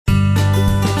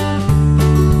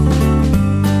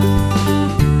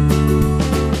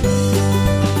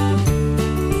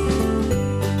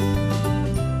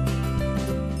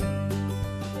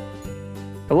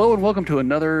Hello and welcome to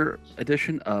another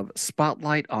edition of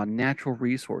Spotlight on Natural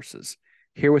Resources.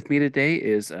 Here with me today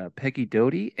is Peggy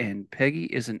Doty, and Peggy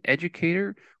is an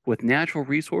educator with natural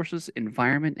resources,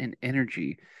 environment, and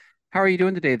energy. How are you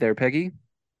doing today there, Peggy?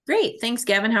 Great. Thanks,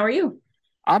 Gavin. How are you?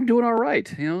 I'm doing all right.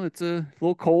 It's a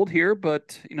little cold here,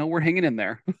 but we're hanging in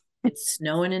there. It's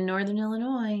snowing in Northern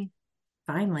Illinois.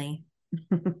 Finally.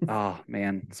 Oh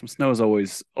man, some snow is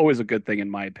always a good thing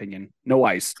in my opinion. No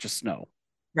ice, just snow.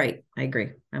 Right. I agree.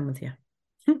 I'm with you.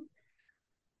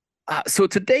 So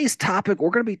today's topic, we're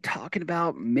going to be talking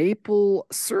about maple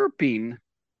syruping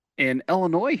in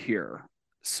Illinois here.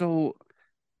 So,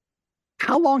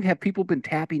 how long have people been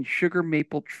tapping sugar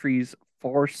maple trees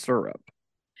for syrup?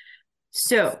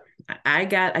 So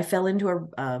I fell into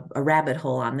a rabbit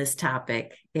hole on this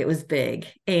topic. It was big.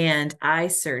 And I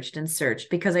searched and searched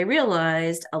because I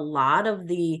realized a lot of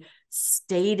the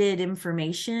stated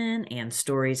information and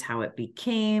stories, how it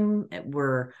became,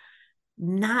 were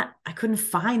not, I couldn't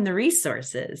find the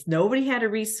resources. Nobody had a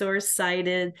resource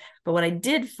cited. But what I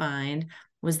did find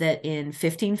was that in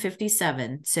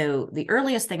 1557, so the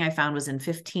earliest thing I found was in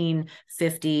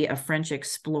 1550, a French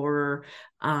explorer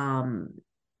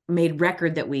made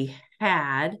record that we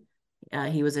had.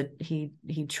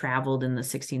 He traveled in the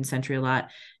 16th century a lot.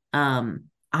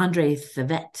 Andre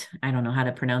Thevet. I don't know how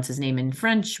to pronounce his name in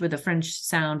French with a French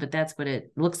sound, but that's what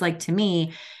it looks like to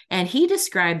me. And he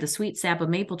described the sweet sap of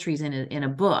maple trees in a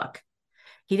book.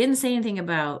 He didn't say anything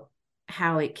about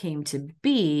how it came to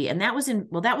be. And that was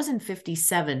in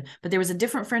 57, but there was a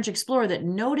different French explorer that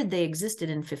noted they existed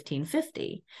in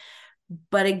 1550.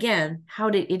 But again, how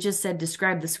did it just said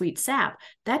describe the sweet sap?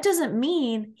 That doesn't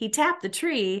mean he tapped the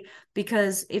tree,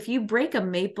 because if you break a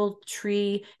maple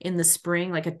tree in the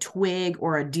spring, like a twig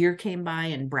or a deer came by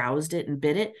and browsed it and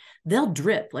bit it, they'll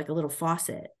drip like a little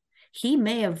faucet. He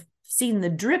may have seen the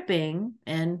dripping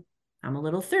and I'm a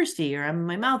little thirsty, or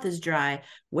my mouth is dry.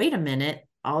 Wait a minute,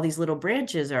 all these little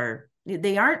branches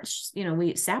they aren't,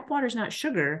 sap water is not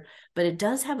sugar, but it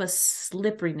does have a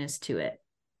slipperiness to it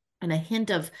and a hint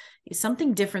of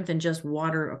something different than just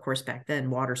water. Of course, back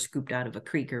then, water scooped out of a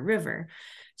creek or river.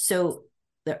 So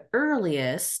the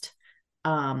earliest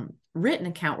written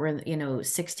account were in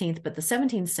 16th, but the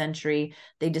 17th century,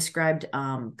 they described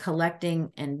collecting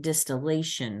and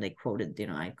distillation. They quoted,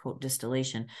 I quote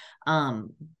distillation,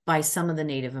 by some of the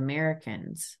Native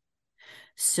Americans.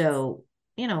 So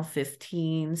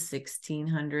 15,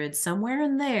 1600, somewhere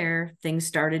in there, things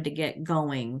started to get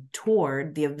going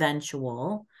toward the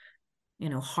eventual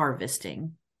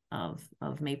harvesting of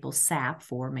maple sap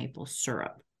for maple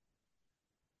syrup.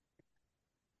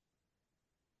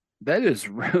 That is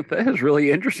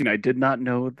really interesting. I did not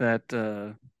know that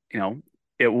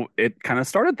it kind of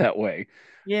started that way.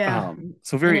 Yeah.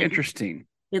 So And very interesting.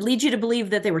 it leads you to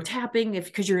believe that they were tapping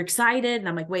because you're excited. And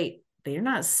I'm like, wait, they're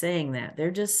not saying that.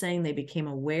 They're just saying they became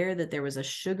aware that there was a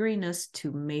sugariness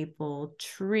to maple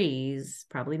trees,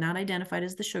 probably not identified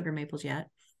as the sugar maples yet.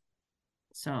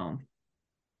 So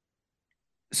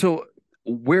So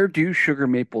where do sugar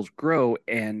maples grow,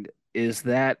 and is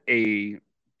that a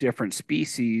different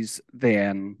species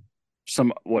than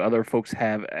some what other folks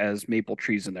have as maple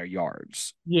trees in their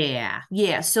yards? yeah,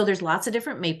 yeah. So there's lots of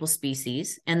different maple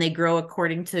species, and they grow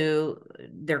according to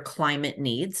their climate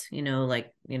needs.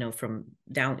 From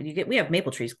down we have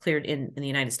maple trees cleared in the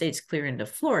United States, clear into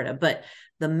Florida, but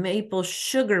the maple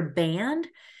sugar band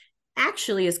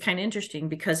actually is kind of interesting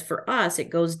because for us, it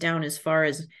goes down as far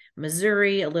as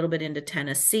Missouri, a little bit into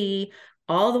Tennessee,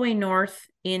 all the way north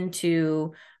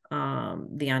into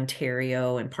the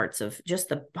Ontario and parts of just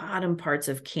the bottom parts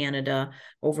of Canada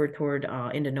over toward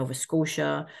into Nova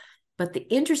Scotia. But the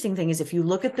interesting thing is if you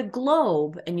look at the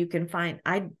globe and you can find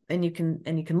you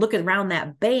can look around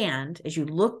that band, as you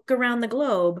look around the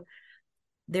globe,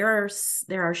 there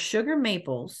are sugar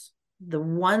maples, the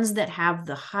ones that have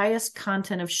the highest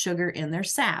content of sugar in their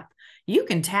sap. You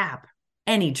can tap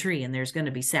any tree and there's going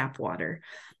to be sap water.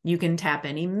 You can tap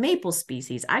any maple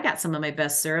species. I got some of my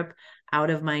best syrup out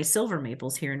of my silver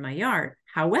maples here in my yard.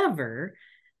 However,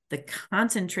 the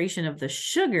concentration of the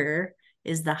sugar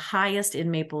is the highest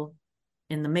in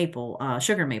the maple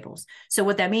sugar maples. So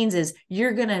what that means is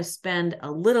you're going to spend a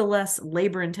little less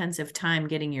labor intensive time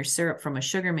getting your syrup from a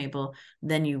sugar maple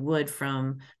than you would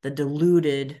from the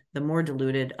more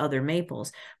diluted other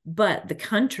maples. But the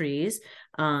countries,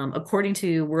 according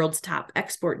to world's top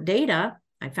export data,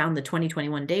 I found the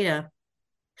 2021 data.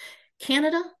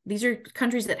 Canada, these are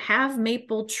countries that have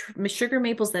sugar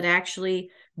maples that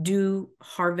actually do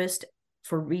harvest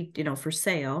for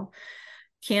sale.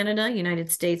 Canada,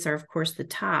 United States are, of course, the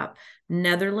top.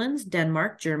 Netherlands,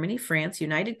 Denmark, Germany, France,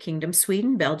 United Kingdom,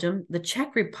 Sweden, Belgium, the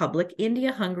Czech Republic,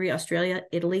 India, Hungary, Australia,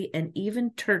 Italy, and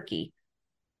even Turkey.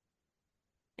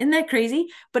 Isn't that crazy?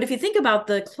 But if you think about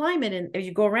the climate and as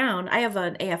you go around, I have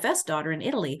an AFS daughter in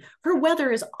Italy. Her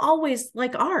weather is always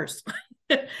like ours.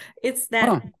 It's that,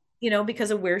 Huh.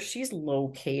 because of where she's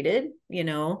located,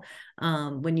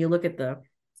 when you look at the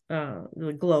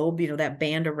globe, that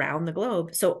band around the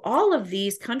globe. So all of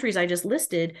these countries I just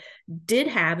listed did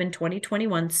have in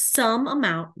 2021 some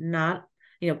amount, not,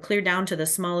 clear down to the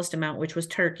smallest amount, which was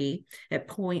Turkey at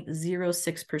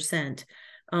 0.06%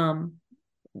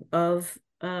 of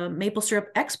maple syrup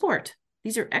export.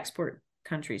 These are export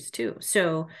countries too.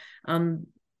 So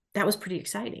that was pretty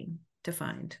exciting to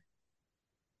find.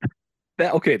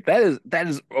 That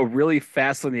is a really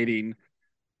fascinating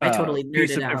I totally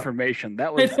piece nerded of out. information.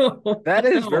 I know. That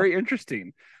is very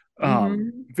interesting.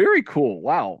 Mhm. Very cool.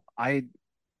 Wow. I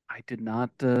did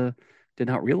not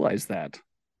realize that.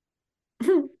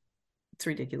 It's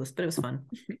ridiculous, but it was fun.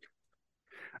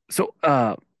 So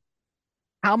how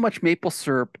much maple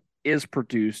syrup is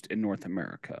produced in North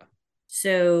America?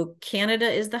 So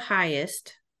Canada is the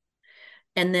highest.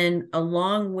 And then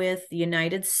along with the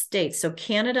United States. So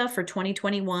Canada for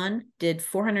 2021 did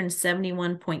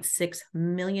 $471.6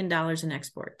 million in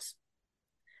exports.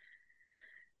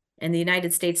 And the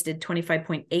United States did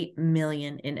 25.8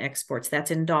 million in exports.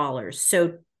 That's in dollars.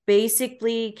 So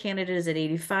basically Canada is at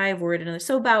 85, we're at another,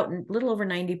 so about a little over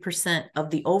 90% of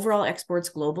the overall exports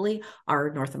globally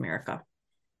are North America.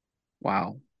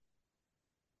 Wow.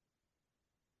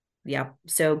 Yeah.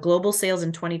 So global sales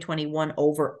in 2021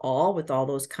 overall with all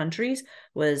those countries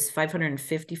was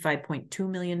 $555.2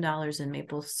 million in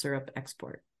maple syrup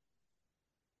export.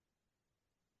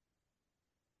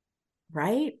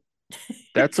 Right?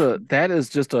 That is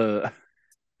just a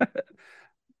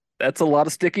that's a lot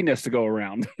of stickiness to go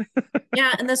around.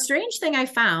 Yeah, and the strange thing I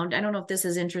found, I don't know if this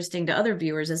is interesting to other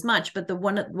viewers as much, but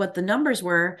what the numbers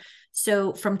were,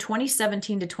 so from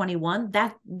 2017 to 21,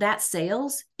 that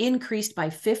sales increased by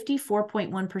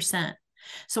 54.1%.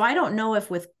 So I don't know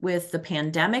if with the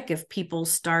pandemic, if people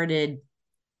started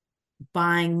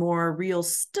buying more real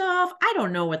stuff. I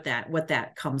don't know what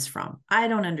that comes from. I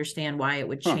don't understand why it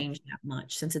would Huh. change that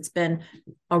much since it's been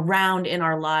around in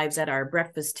our lives at our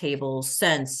breakfast tables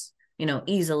since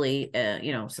easily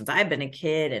since I've been a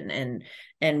kid and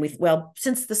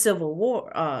since the Civil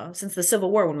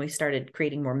War when we started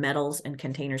creating more metals and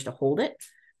containers to hold it.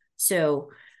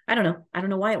 So I don't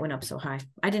know why it went up so high.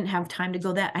 I didn't have time to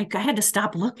go that I had to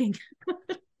stop looking.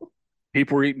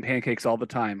 People were eating pancakes all the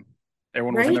time.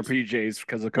 Everyone was in their Right. PJs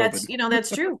because of That's COVID.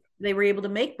 that's true. They were able to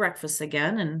make breakfast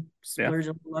again and Yeah. splurge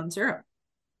a little on syrup.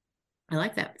 I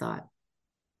like that thought.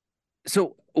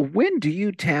 So when do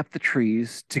you tap the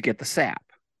trees to get the sap?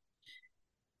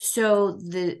 So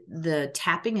the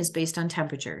tapping is based on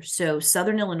temperature. So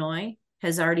Southern Illinois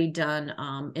has already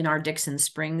done in our Dixon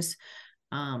Springs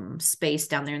space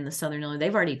down there in the Southern Illinois,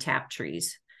 they've already tapped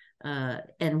trees.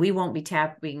 And we won't be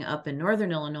tapping up in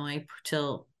Northern Illinois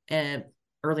till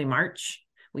early March.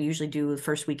 We usually do the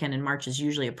first weekend in March is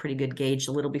usually a pretty good gauge,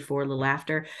 a little before, a little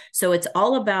after. So it's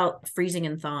all about freezing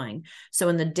and thawing. So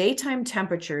in the daytime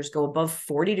temperatures go above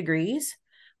 40 degrees,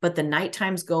 but the night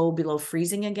times go below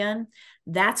freezing again.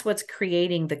 That's what's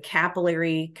creating the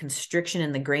capillary constriction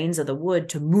in the grains of the wood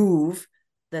to move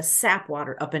the sap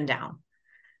water up and down.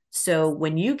 So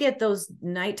when you get those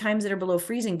night times that are below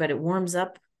freezing, but it warms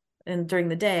up and during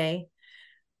the day,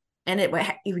 and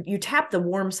you tap the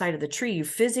warm side of the tree,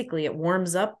 it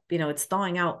warms up, it's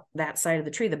thawing out that side of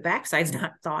the tree. The back side's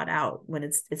not thawed out when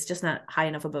it's just not high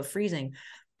enough above freezing.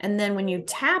 And then when you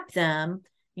tap them,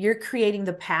 you're creating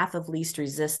the path of least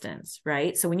resistance,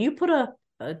 right? So when you put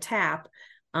a tap,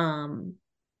 and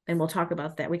we'll talk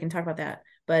about that, we can talk about that,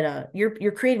 but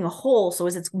you're creating a hole. So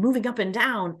as it's moving up and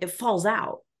down, it falls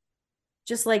out.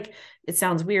 Just like it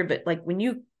sounds weird, but like when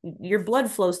your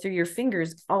blood flows through your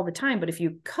fingers all the time, but if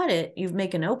you cut it, you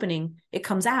make an opening, it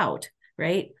comes out,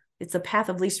 right? It's the path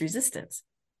of least resistance.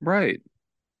 Right.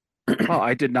 Oh,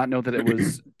 I did not know that it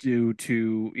was due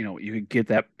to, you could get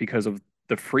that because of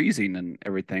the freezing and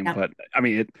everything. Yeah. But I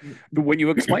mean, when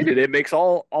you explained it, it makes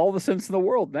all the sense in the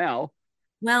world now.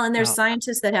 Well, and there's Uh,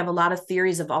 scientists that have a lot of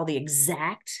theories of all the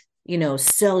exact,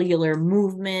 cellular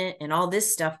movement and all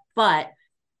this stuff, but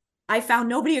I found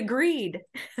nobody agreed.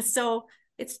 So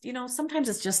it's, sometimes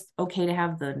it's just okay to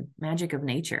have the magic of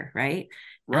nature, right?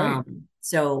 right.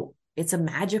 So it's a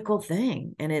magical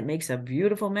thing and it makes a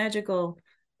beautiful, magical,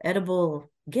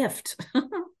 edible gift.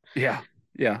 Yeah.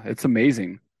 Yeah. It's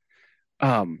amazing.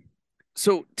 Um,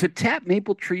 So to tap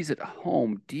maple trees at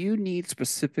home, do you need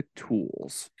specific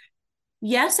tools?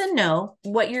 Yes and no.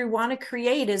 What you want to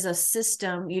create is a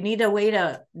system. You need a way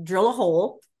to drill a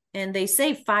hole, and they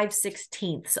say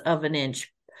 5/16 of an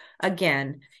inch.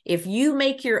 Again, if you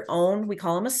make your own, we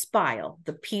call them a spile,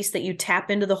 the piece that you tap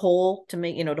into the hole to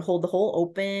make, to hold the hole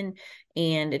open,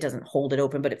 and it doesn't hold it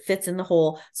open, but it fits in the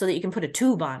hole so that you can put a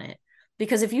tube on it.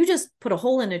 Because if you just put a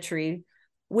hole in a tree,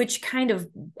 which kind of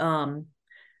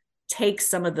takes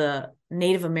some of the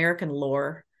Native American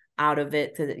lore out of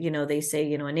it, they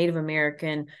say, a Native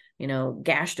American,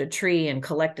 gashed a tree and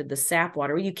collected the sap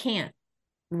water. Well, you can't.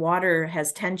 Water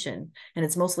has tension, and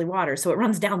it's mostly water, so it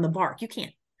runs down the bark. You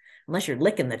can't, unless you're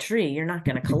licking the tree, you're not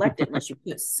going to collect it unless you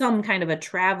put some kind of a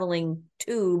traveling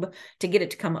tube to get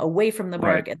it to come away from the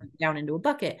Right. bark and down into a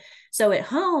bucket. So at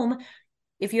home,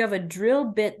 if you have a drill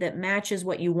bit that matches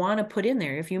what you want to put in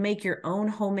there, if you make your own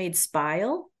homemade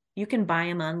spile, you can buy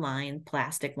them online,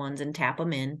 plastic ones, and tap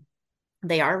them in.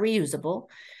 They are reusable.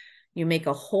 You make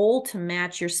a hole to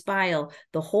match your spile.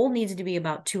 The hole needs to be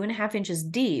about 2.5 inches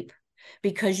deep,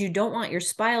 because you don't want your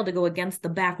spile to go against the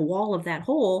back wall of that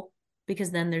hole,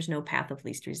 because then there's no path of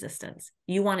least resistance.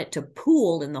 You want it to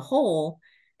pool in the hole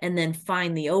and then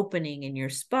find the opening in your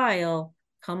spile,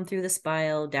 come through the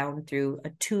spile down through a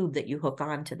tube that you hook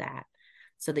onto that,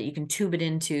 so that you can tube it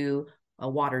into a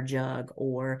water jug.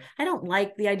 Or I don't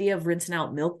like the idea of rinsing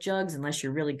out milk jugs unless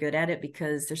you're really good at it,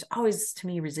 because there's always, to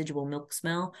me, residual milk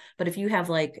smell. But if you have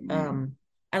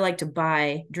I like to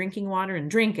buy drinking water and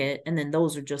drink it, and then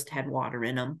those are just had water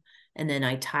in them, and then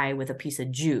I tie with a piece of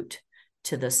jute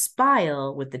to the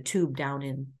spile with the tube down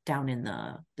in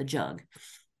the jug.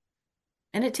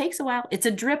 And it takes a while. It's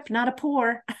a drip, not a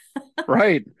pour.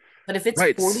 Right. But if it's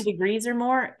Right. 40 degrees or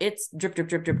more, it's drip, drip,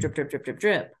 drip, drip, drip, drip, drip, drip,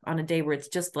 drip. On a day where it's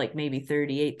just like maybe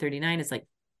 38, 39, it's like,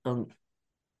 thunk,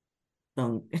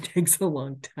 thunk. It takes a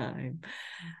long time.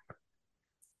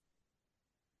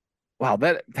 Wow,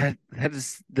 that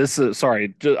is this is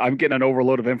sorry, I'm getting an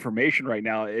overload of information right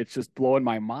now. It's just blowing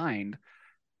my mind.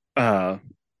 Uh,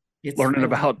 Learning It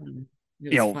was about, fun.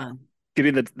 It you was know, fun.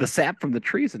 getting the sap from the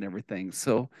trees and everything.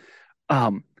 So,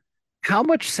 um, how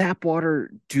much sap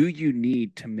water do you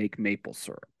need to make maple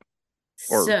syrup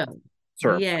or So,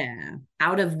 syrup? yeah,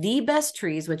 out of the best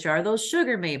trees, which are those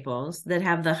sugar maples that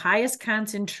have the highest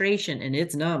concentration, and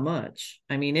it's not much.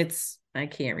 I mean, I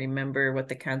can't remember what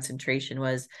the concentration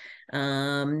was.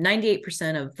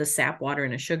 98% of the sap water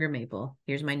in a sugar maple,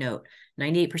 here's my note,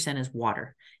 98% is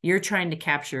water. You're trying to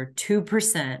capture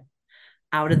 2%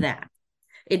 out of that.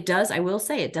 It does, I will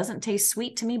say, it doesn't taste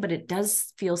sweet to me, but it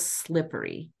does feel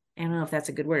slippery. I don't know if that's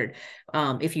a good word.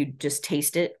 If you just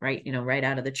taste it right, right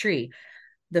out of the tree.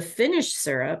 The finished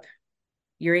syrup,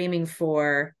 you're aiming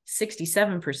for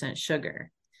 67% sugar.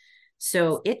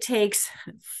 So it takes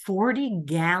 40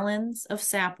 gallons of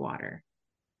sap water.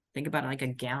 Think about it like a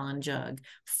gallon jug,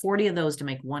 40 of those to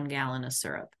make 1 gallon of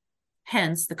syrup.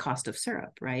 Hence the cost of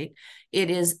syrup, right? It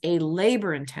is a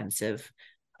labor intensive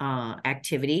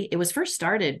activity. It was first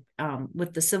started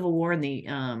with the Civil War, and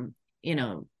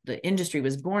the industry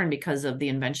was born because of the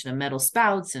invention of metal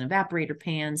spouts and evaporator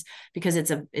pans, because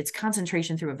it's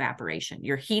concentration through evaporation.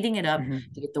 You're heating it up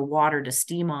Mhm. to get the water to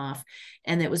steam off.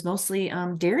 And it was mostly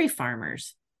dairy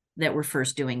farmers that were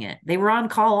first doing it. They were on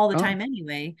call all the Oh, time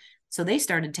anyway. So they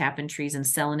started tapping trees and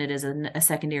selling it as a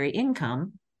secondary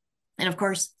income. And of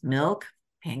course, milk,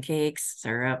 pancakes,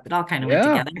 syrup, it all kind of went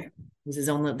yeah. together. It was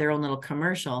their own little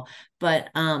commercial. But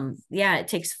yeah, it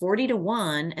takes 40 to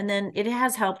 1. And then it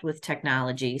has helped with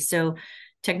technology. So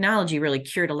technology really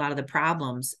cured a lot of the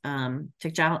problems.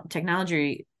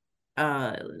 Technology,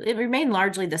 it remained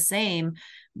largely the same,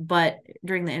 but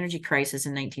during the energy crisis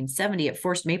in 1970, it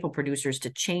forced maple producers to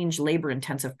change labor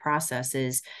intensive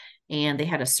processes. And they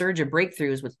had a surge of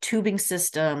breakthroughs with tubing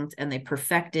systems, and they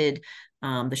perfected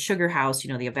the sugar house,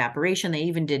 the evaporation. They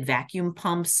even did vacuum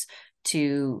pumps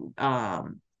to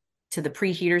the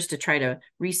preheaters to try to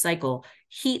recycle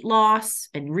heat loss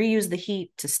and reuse the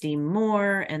heat to steam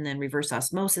more, and then reverse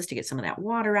osmosis to get some of that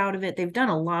water out of it. They've done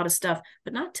a lot of stuff,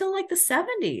 but not till like the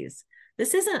 70s.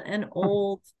 This isn't an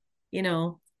old, you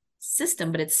know,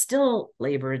 system, but it's still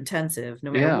labor intensive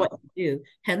no matter Yeah. what you do.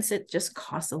 Hence, it just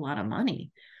costs a lot of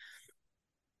money.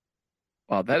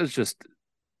 Well, that is just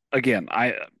again,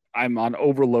 I'm on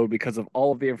overload because of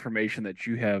all of the information that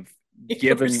you have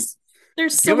given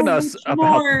There's given so us much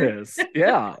about more. this.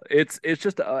 Yeah, it's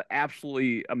just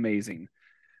absolutely amazing.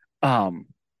 Um,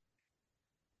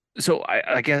 so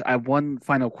I guess I one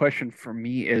final question for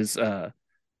me is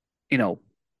you know,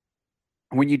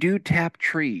 when you do tap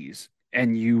trees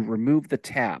and you remove the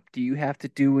tap, do you have to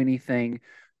do anything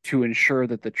to ensure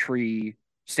that the tree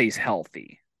stays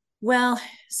healthy? Well,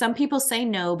 some people say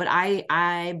no, but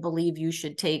I believe you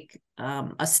should take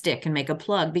a stick and make a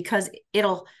plug because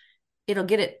it'll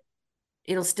get it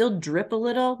it'll still drip a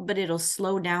little, but it'll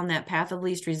slow down that path of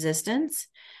least resistance.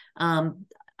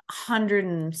 100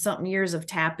 and something years of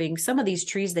tapping. Some of these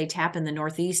trees they tap in the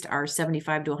Northeast are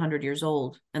 75 to 100 years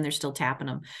old and they're still tapping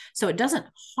them. So it doesn't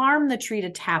harm the tree to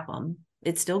tap them.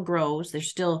 It still grows. There's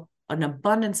still an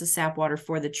abundance of sap water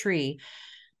for the tree.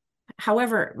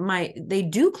 However, they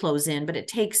do close in, but it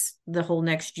takes the whole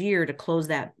next year to close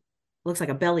that. Looks like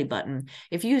a belly button.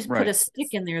 If you put a stick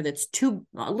in there that's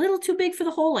a little too big for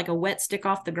the hole, like a wet stick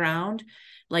off the ground,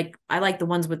 like I like the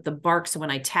ones with the bark. So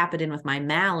when I tap it in with my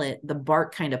mallet, the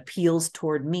bark kind of peels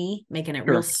toward me, making it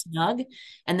real snug.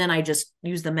 And then I just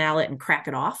use the mallet and crack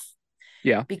it off.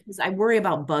 Yeah. Because I worry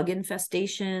about bug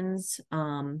infestations.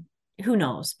 Who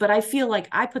knows? But I feel like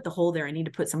I put the hole there. I need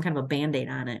to put some kind of a Band-Aid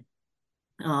on it.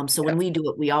 So when we do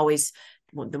it,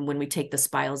 when we take the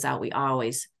spiles out, we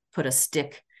always put a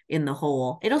stick in the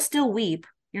hole. It'll still weep.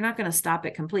 You're not going to stop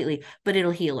it completely, but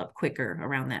it'll heal up quicker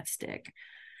around that stick.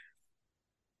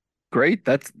 Great.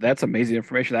 That's amazing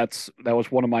information. That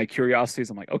was one of my curiosities.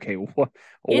 I'm like, okay,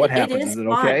 what happens? Is it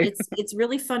okay? It's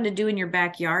really fun to do in your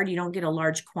backyard. You don't get a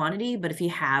large quantity, but if you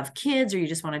have kids or you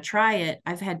just want to try it,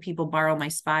 I've had people borrow my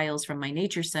spiles from my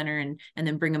nature center and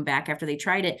then bring them back after they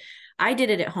tried it. I did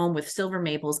it at home with silver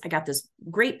maples. I got this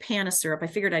great pan of syrup. I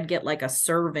figured I'd get like a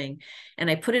serving and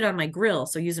I put it on my grill.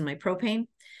 So using my propane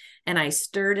and I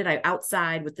stirred it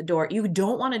outside with the door. You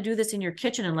don't want to do this in your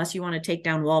kitchen unless you want to take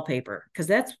down wallpaper because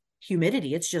that's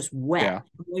humidity. It's just wet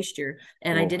moisture.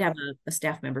 And I did have a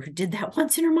staff member who did that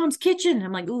once in her mom's kitchen.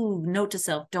 I'm like, ooh, note to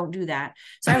self, don't do that.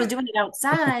 So I was doing it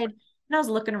outside and I was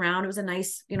looking around. It was a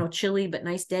nice, chilly, but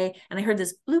nice day. And I heard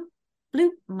this bloop,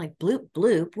 bloop. I'm like, bloop,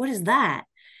 bloop. What is that?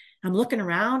 I'm looking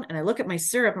around and I look at my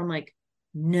syrup. I'm like,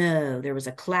 no, there was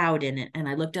a cloud in it. And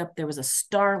I looked up, there was a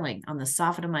starling on the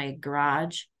soffit of my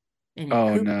garage. And it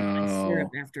pooped my syrup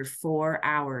after 4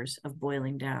 hours of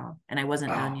boiling down. And I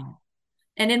wasn't done yet.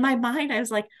 And in my mind, I was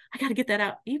like, I got to get that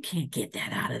out. You can't get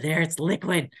that out of there. It's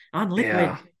liquid on liquid.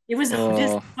 Yeah. It was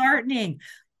disheartening.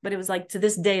 But it was like to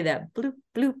this day that bloop,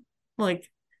 bloop,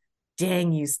 like,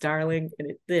 dang you, starling.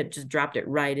 And it just dropped it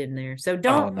right in there. So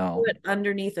don't put it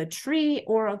underneath a tree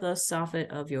or the soffit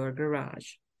of your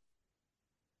garage.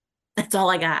 That's all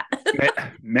I got.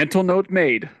 Mental note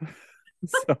made.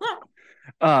 So,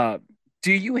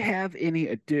 do you have any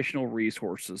additional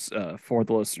resources for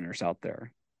the listeners out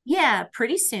there? Yeah,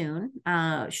 pretty soon.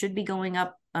 Should be going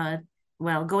up,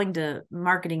 going to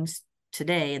marketing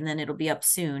today, and then it'll be up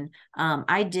soon.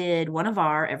 I did one of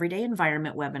our everyday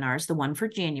environment webinars, the one for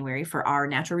January for our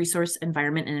natural resource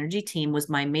environment energy team was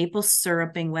my maple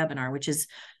syruping webinar, which is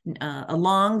a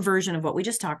long version of what we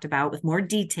just talked about with more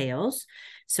details.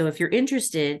 So if you're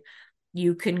interested,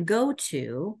 you can go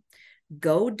to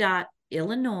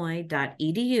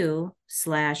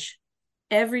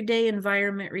go.illinois.edu/everyday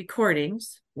environment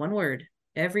recordings, one word,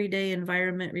 everyday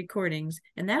environment recordings,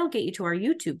 and that'll get you to our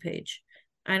YouTube page.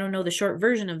 I don't know the short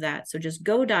version of that. So just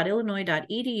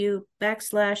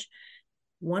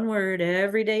go.illinois.edu/one word,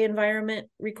 everyday environment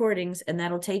recordings, and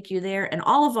that'll take you there. And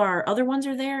all of our other ones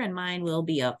are there, and mine will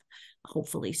be up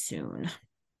hopefully soon.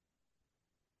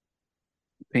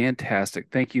 Fantastic.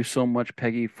 Thank you so much,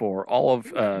 Peggy, for all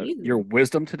of your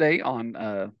wisdom today on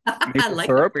maple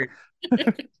syrup.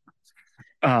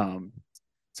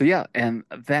 So yeah, and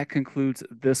that concludes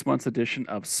this month's edition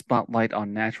of Spotlight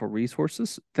on Natural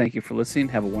Resources. Thank you for listening.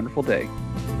 Have a wonderful day.